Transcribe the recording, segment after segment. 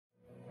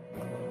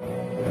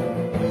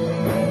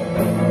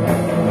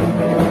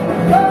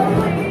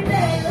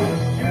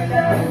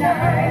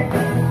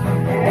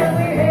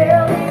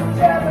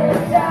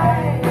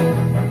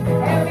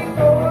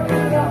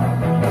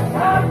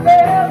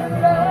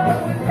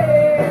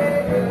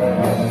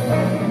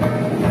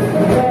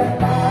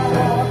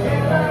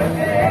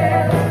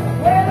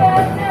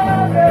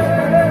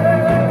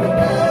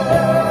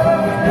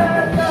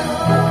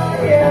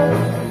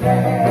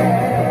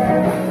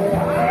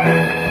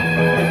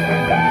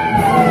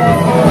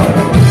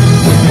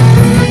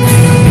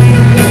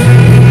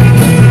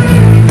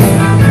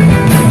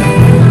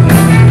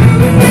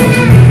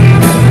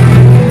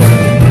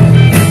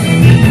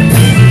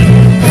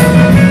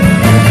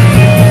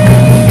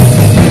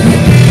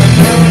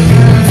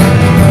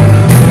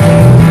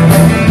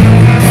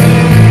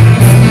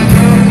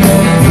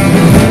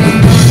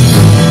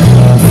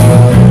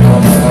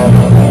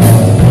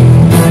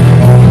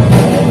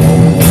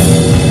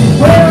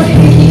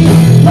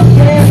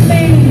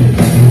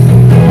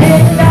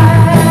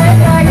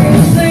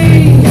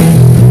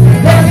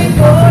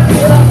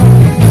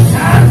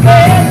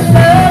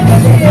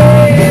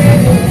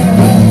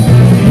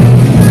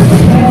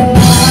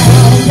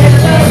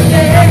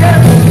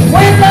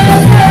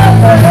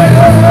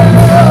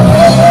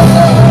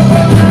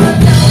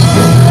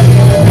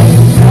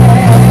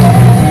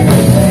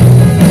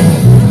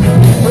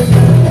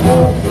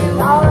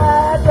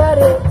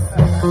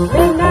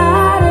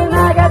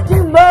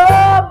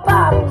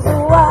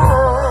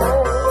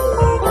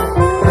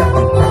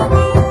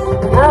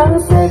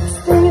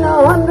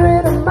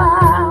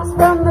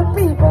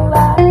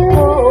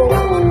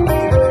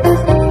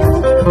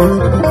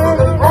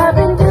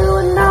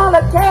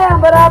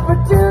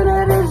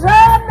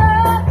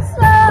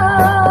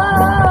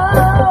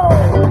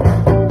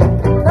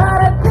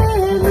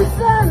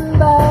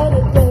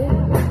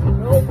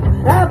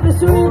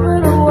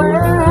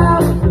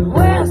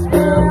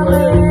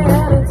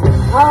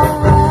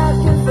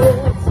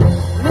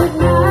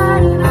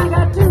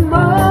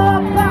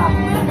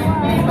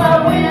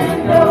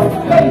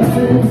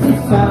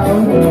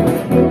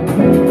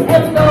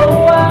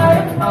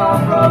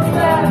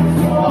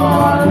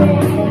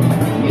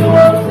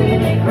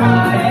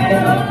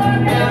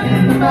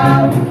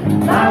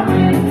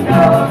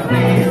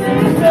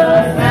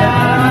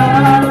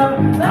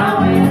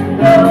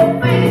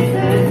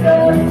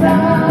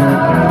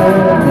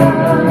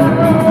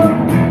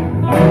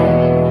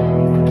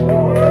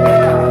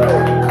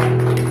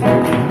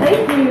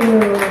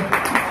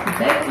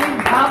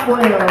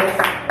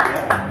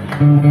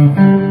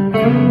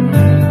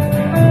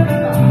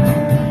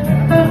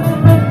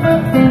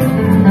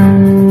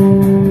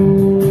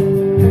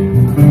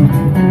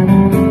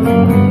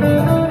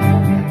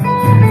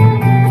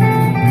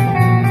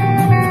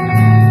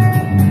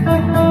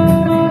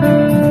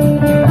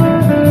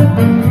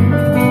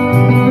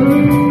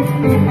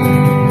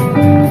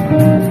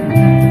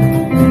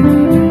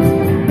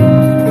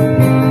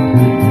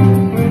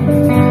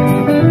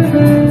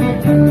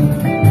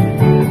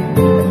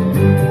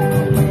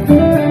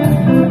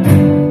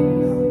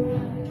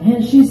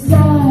She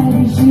sighed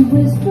as she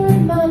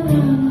whispered my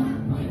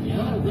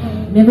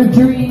name, never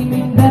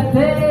dreaming that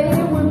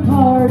they would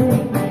part.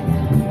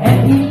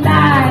 And he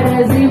lied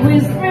as he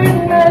whispered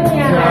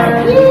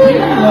manana.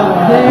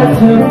 Their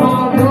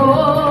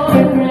tomorrow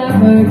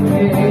never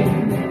came.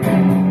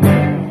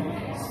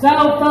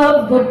 South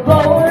of the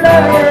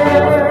border,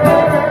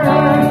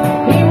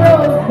 he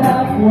rode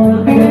that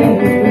one day.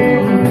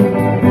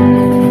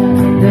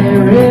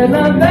 There in a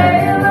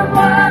veil of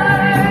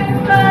white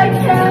by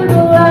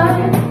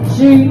candlelight,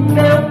 she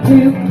knelt to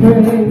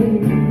pray.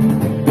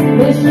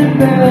 Mission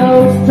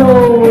bells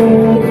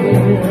told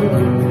him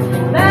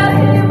that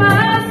he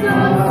must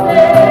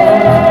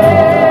stay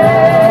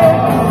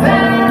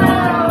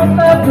south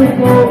of the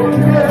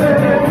border,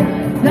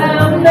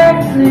 down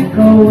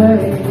Mexico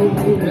way.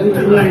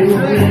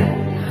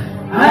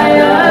 Ay,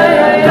 ay,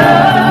 ay, ay,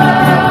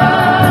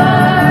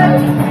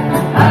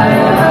 ay,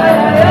 ay,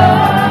 ay, ay,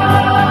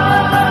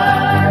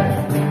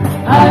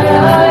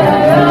 ay,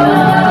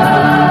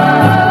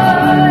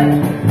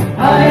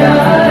 ay, ay,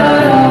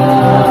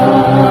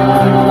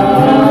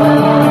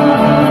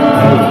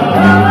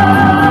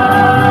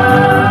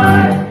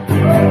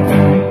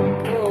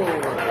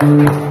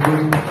 ay.